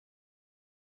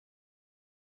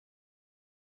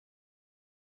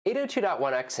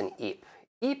802.1x and EAP.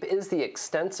 EAP is the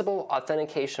Extensible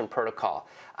Authentication Protocol,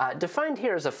 defined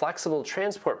here as a flexible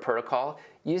transport protocol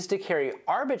used to carry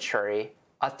arbitrary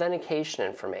authentication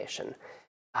information.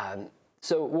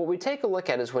 So what we take a look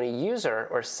at is when a user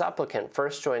or supplicant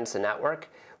first joins the network,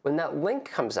 when that link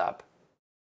comes up,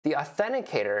 the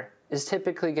authenticator is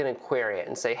typically going to query it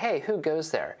and say, hey, who goes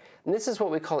there? And this is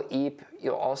what we call EAP.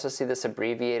 You'll also see this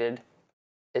abbreviated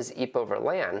as EAP over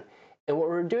LAN. And what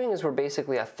we're doing is we're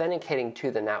basically authenticating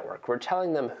to the network. We're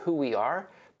telling them who we are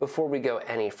before we go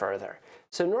any further.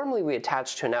 So normally we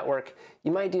attach to a network.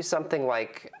 You might do something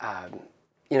like,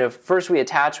 first we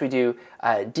do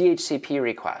a DHCP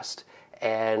request.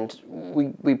 And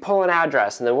we pull an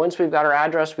address. And then once we've got our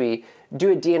address, we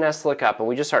do a DNS lookup. And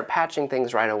we just start patching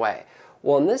things right away.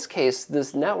 Well, in this case,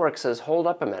 this network says, hold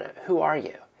up a minute. Who are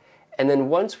you? And then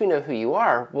once we know who you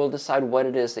are, we'll decide what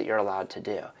it is that you're allowed to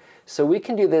do. So we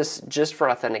can do this just for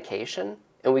authentication,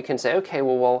 and we can say, okay,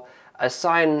 well, we'll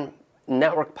assign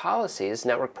network policies,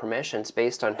 network permissions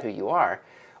based on who you are.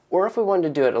 Or if we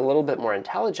wanted to do it a little bit more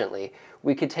intelligently,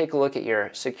 we could take a look at your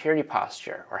security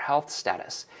posture or health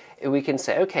status. And we can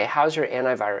say, okay, how's your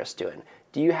antivirus doing?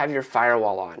 Do you have your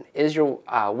firewall on? Is your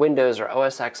Windows or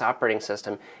OS X operating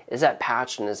system, is that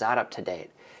patched and is that up to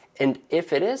date? And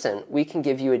if it isn't, we can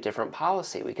give you a different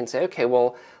policy. We can say, okay,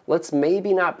 well, let's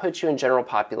maybe not put you in general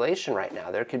population right now.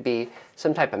 There could be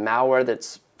some type of malware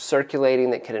that's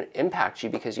circulating that could impact you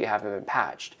because you haven't been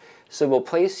patched. So we'll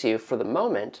place you, for the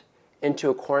moment, into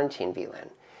a quarantine VLAN.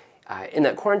 In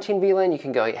that quarantine VLAN, you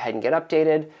can go ahead and get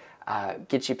updated,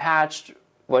 get you patched.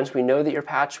 Once we know that you're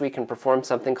patched, we can perform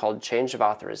something called change of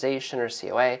authorization or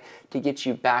COA to get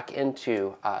you back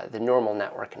into the normal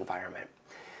network environment.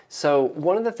 So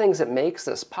one of the things that makes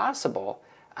this possible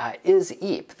is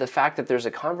EAP, the fact that there's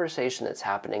a conversation that's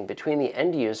happening between the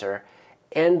end user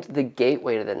and the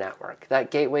gateway to the network.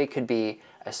 That gateway could be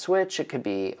a switch, it could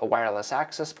be a wireless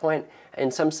access point.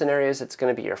 In some scenarios, it's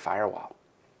going to be your firewall.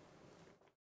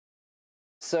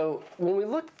 So when we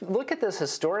look at this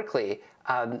historically,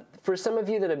 for some of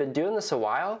you that have been doing this a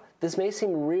while, this may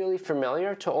seem really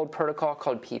familiar to an old protocol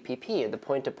called PPP, the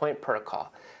point-to-point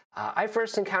protocol. I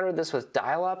first encountered this with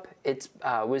dial-up. It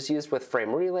was used with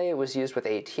frame relay. It was used with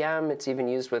ATM. It's even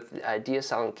used with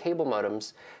DSL and cable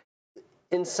modems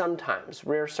in sometimes,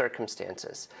 rare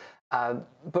circumstances.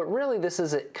 But really, this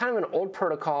is kind of an old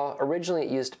protocol. Originally, it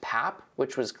used PAP,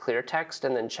 which was clear text,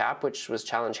 and then CHAP, which was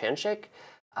challenge handshake,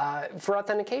 for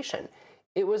authentication.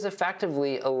 It was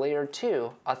effectively a layer 2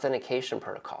 authentication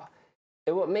protocol.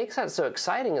 And what makes that so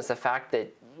exciting is the fact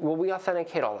that, well, we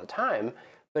authenticate all the time,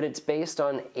 but it's based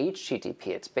on HTTP,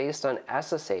 it's based on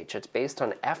SSH, it's based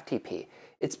on FTP.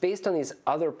 It's based on these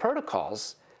other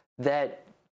protocols that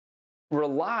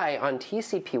rely on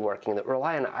TCP working, that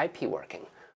rely on IP working.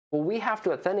 Well, we have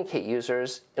to authenticate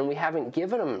users, and we haven't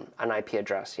given them an IP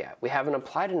address yet. We haven't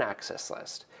applied an access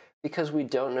list because we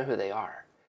don't know who they are.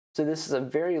 So this is a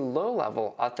very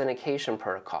low-level authentication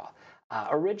protocol.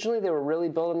 Originally, they were really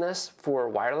building this for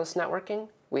wireless networking.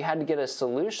 We had to get a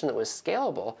solution that was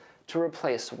scalable to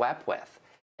replace WEP with.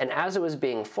 And as it was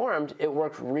being formed, it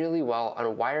worked really well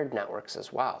on wired networks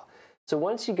as well. So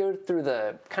once you go through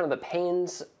the kind of the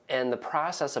pains and the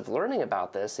process of learning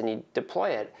about this and you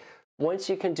deploy it, once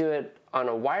you can do it on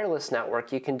a wireless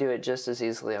network, you can do it just as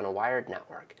easily on a wired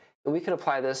network. And we can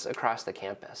apply this across the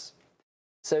campus.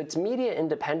 So it's media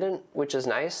independent, which is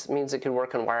nice. It means it can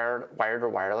work on wired or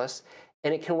wireless.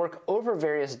 And it can work over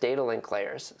various data link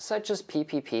layers, such as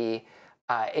PPP,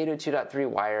 802.3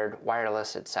 wired,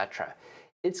 wireless, etc.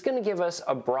 It's going to give us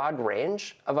a broad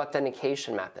range of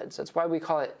authentication methods. That's why we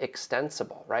call it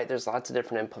extensible, right? There's lots of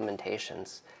different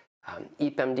implementations.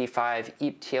 EAP MD5,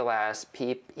 EAP TLS,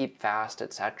 PEEP, EAP FAST,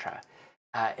 etc.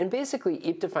 And basically,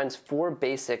 EAP defines 4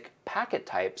 basic packet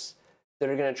types that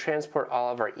are going to transport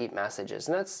all of our EAP messages.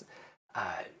 And that's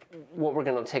what we're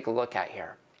going to take a look at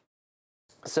here.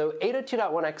 So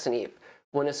 802.1x and EAP.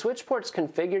 When a switch port's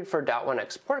configured for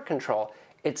 .1x port control,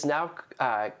 it's now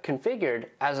configured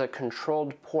as a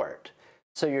controlled port.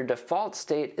 So your default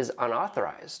state is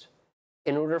unauthorized.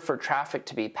 In order for traffic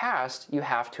to be passed, you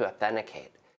have to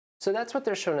authenticate. So that's what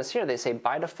they're showing us here. They say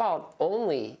by default,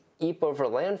 only EAP over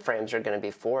LAN frames are going to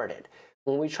be forwarded.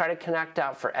 When we try to connect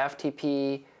out for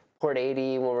FTP, port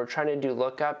 80, when we're trying to do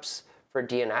lookups for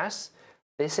DNS,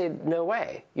 they say, no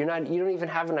way. You don't even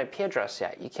have an IP address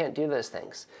yet. You can't do those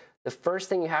things. The first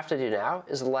thing you have to do now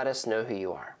is let us know who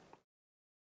you are.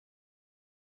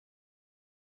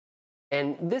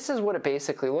 And this is what it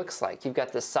basically looks like. You've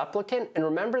got the supplicant, and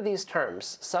remember these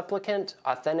terms, supplicant,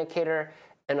 authenticator,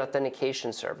 and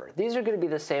authentication server. These are going to be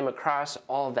the same across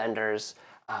all vendors.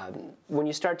 When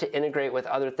you start to integrate with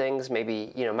other things,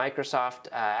 maybe Microsoft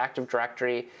Active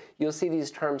Directory, you'll see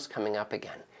these terms coming up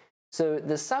again. So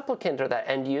the supplicant or that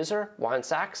end user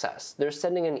wants access. They're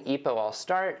sending an EAPOL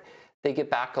start. They get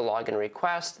back a login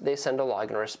request. They send a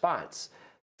login response.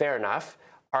 Fair enough.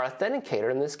 Our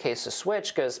authenticator, in this case a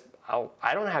switch, goes, oh,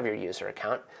 I don't have your user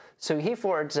account. So he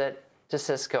forwards it to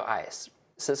Cisco ISE.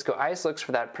 Cisco ISE looks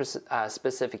for that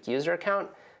specific user account,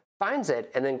 finds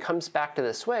it, and then comes back to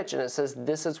the switch, and it says,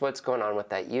 this is what's going on with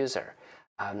that user.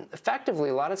 Effectively,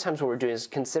 a lot of times what we're doing is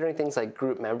considering things like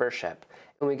group membership.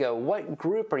 And we go, what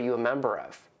group are you a member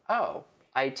of? Oh,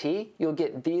 IT, you'll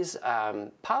get these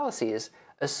policies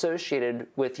associated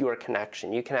with your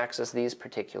connection. You can access these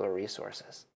particular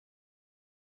resources.